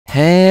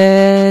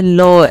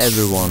Hello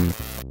everyone,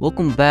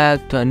 welcome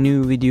back to a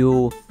new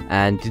video.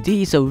 And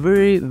today is a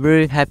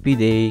very happy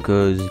day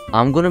because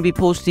I'm gonna be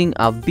posting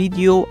a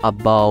video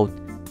about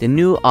the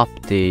new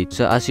update.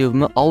 So as you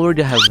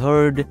already have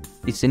heard,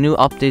 it's a new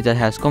update that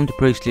has come to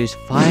Prexlers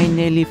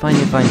finally.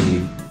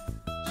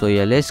 So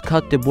yeah, let's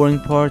cut the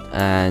boring part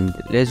and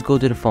let's go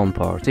to the fun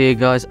part. So yeah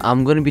guys,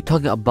 I'm gonna be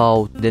talking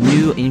about the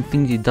new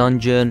Infinity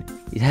Dungeon.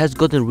 It has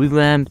gotten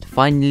revamped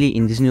finally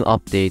in this new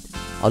update.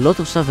 A lot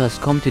of stuff has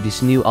come to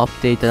this new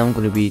update that I'm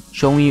gonna be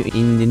showing you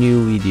in the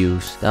new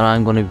videos that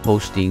I'm gonna be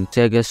posting.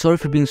 So yeah guys, sorry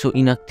for being so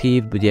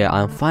inactive, but yeah,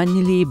 I'm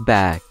finally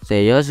back. So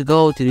yeah, let's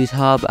go to this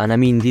hub, and I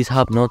mean this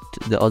hub, not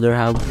the other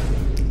hub.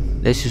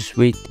 Let's just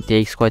wait, it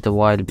takes quite a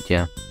while, but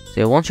yeah.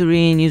 So yeah, once you're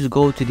in, you just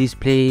go to this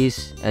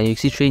place, and you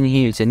see training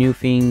here, it's a new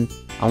thing.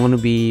 I'm gonna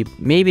be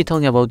maybe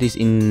talking about this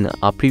in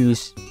a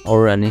previous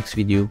or a next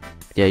video.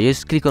 Yeah,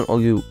 just click on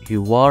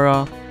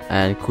Ouwigahara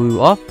and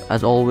queue up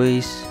as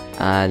always,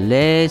 and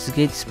let's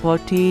get this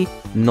party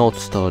not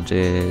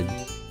started.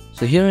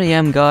 So here I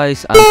am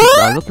guys,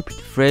 I'm looking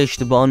pretty fresh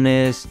to be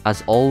honest,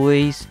 as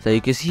always. So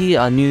you can see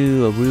a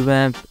new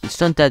revamp. It's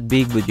not that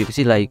big, but you can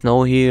see like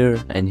snow here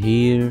and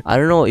here. I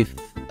don't know if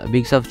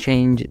big stuff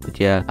changed, but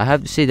yeah, I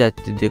have to say that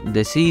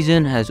the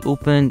season has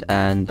opened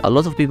and a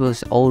lot of people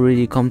has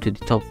already come to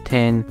the top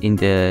 10 in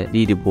the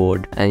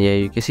leaderboard. And yeah,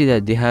 you can see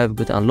that they have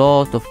got a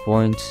lot of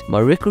points.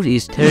 My record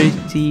is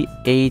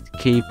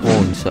 38k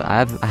points, so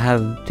I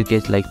have to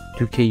get like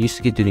 2k just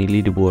to get to the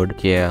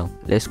leaderboard. Yeah,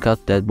 let's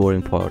cut that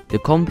boring part. The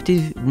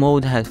competitive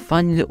mode has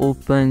finally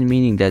opened,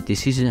 meaning that the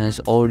season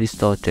has already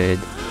started.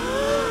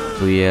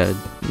 So yeah,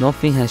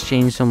 nothing has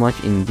changed so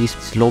much in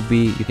this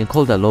lobby. You can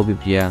call that lobby,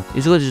 but yeah,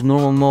 it's got this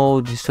normal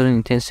mode. It's starting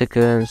in 10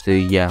 seconds. So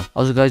yeah,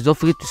 also guys, don't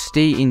forget to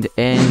stay in the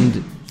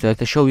end so I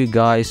can show you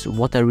guys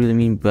what I really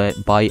mean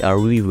by a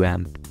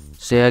revamp.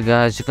 So yeah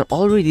guys, you can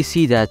already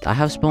see that I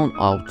have spawned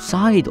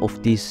outside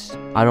of this.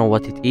 I don't know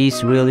what it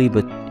is really,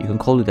 but you can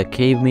call it a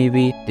cave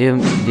maybe.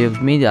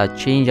 They've made a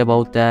change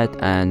about that,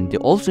 and they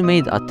also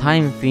made a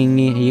time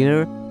thingy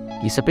here.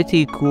 It's a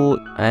pretty cool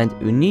and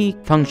unique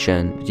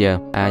function, yeah.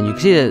 And you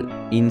can see that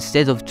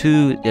instead of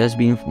 2, there's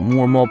been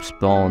more mobs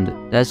spawned.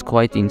 That's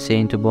quite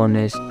insane to be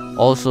honest.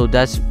 Also,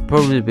 that's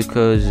probably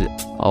because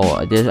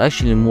there's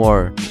actually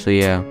more. So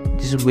yeah,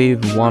 this is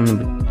wave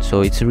 1,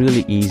 so it's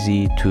really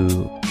easy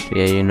to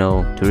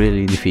to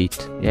really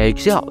defeat. Yeah, you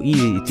can see how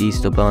easy it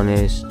is to be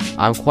honest.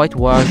 I'm quite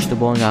washed to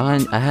be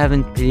honest. I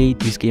haven't played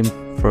this game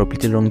for a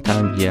pretty long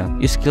time. Yeah,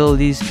 you kill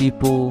these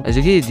people. As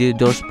you can see,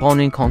 they're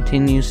spawning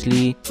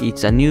continuously.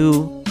 It's a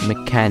new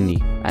mechanic,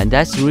 and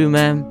that's the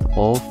revamp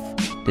of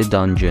the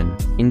dungeon.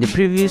 In the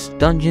previous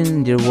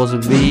dungeon there was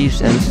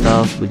waves and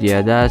stuff, but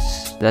yeah,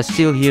 that's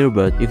still here,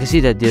 but you can see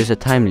that there's a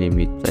time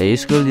limit. So you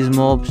kill these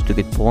mobs to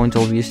get points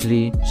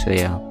obviously. So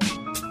yeah,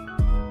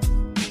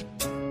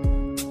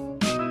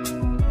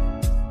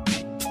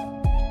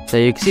 so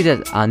you can see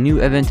that a new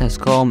event has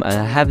come and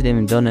I haven't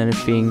even done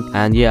anything.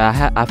 And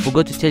yeah, I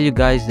forgot to tell you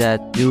guys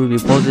that there will be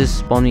bosses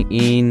spawning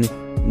in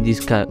this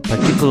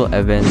particular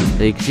event.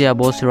 So you can see a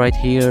boss right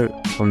here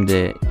from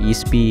the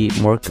ESP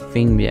mark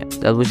thing. Yeah,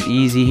 that was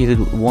easy. He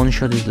could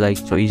one-shot it like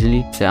so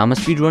easily. So I'm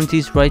gonna speedrun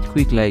this right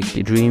quick like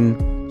a dream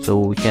so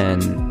we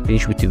can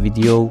finish with the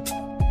video.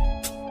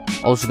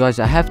 Also guys,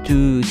 I have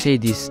to say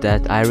this,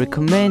 that I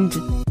recommend,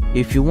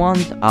 if you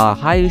want a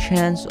higher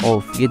chance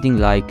of getting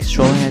like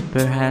strong head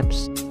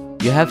perhaps,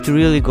 you have to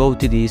really go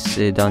to this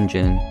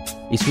dungeon.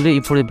 It's really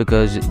important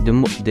because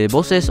the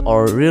bosses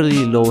are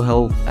really low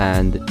health,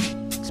 and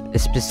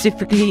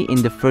specifically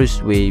in the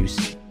first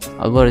waves.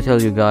 I gotta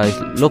tell you guys,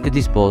 look at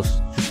this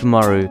boss,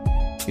 Susumaru.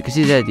 You can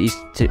see that it's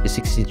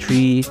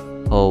 63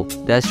 health.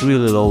 That's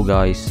really low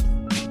guys.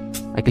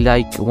 I could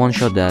like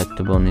one-shot that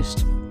to be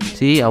honest.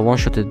 See, I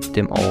one-shotted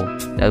them all.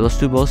 That was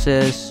 2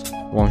 bosses,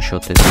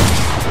 one-shotted.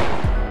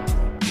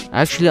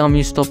 Actually, I'm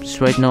gonna stop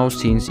this right now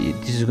since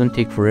this is gonna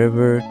take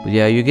forever. But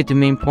yeah, you get the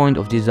main point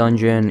of this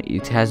dungeon.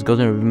 It has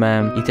gotten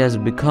revamped. It has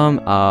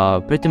become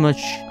pretty much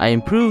an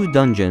improved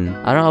dungeon.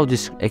 I don't know how to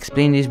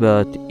explain this,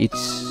 but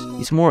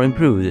it's more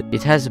improved.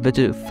 It has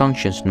better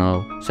functions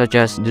now, such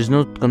as there's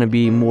not gonna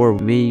be more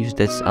waves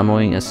that's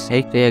annoying as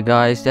heck. So yeah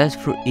guys, that's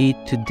for it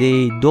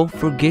today. Don't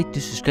forget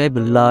to subscribe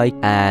and like,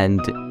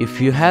 and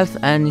if you have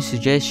any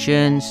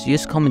suggestions,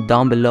 just comment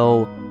down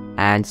below,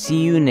 and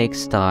see you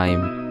next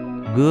time.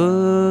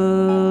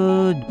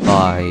 Goodbye.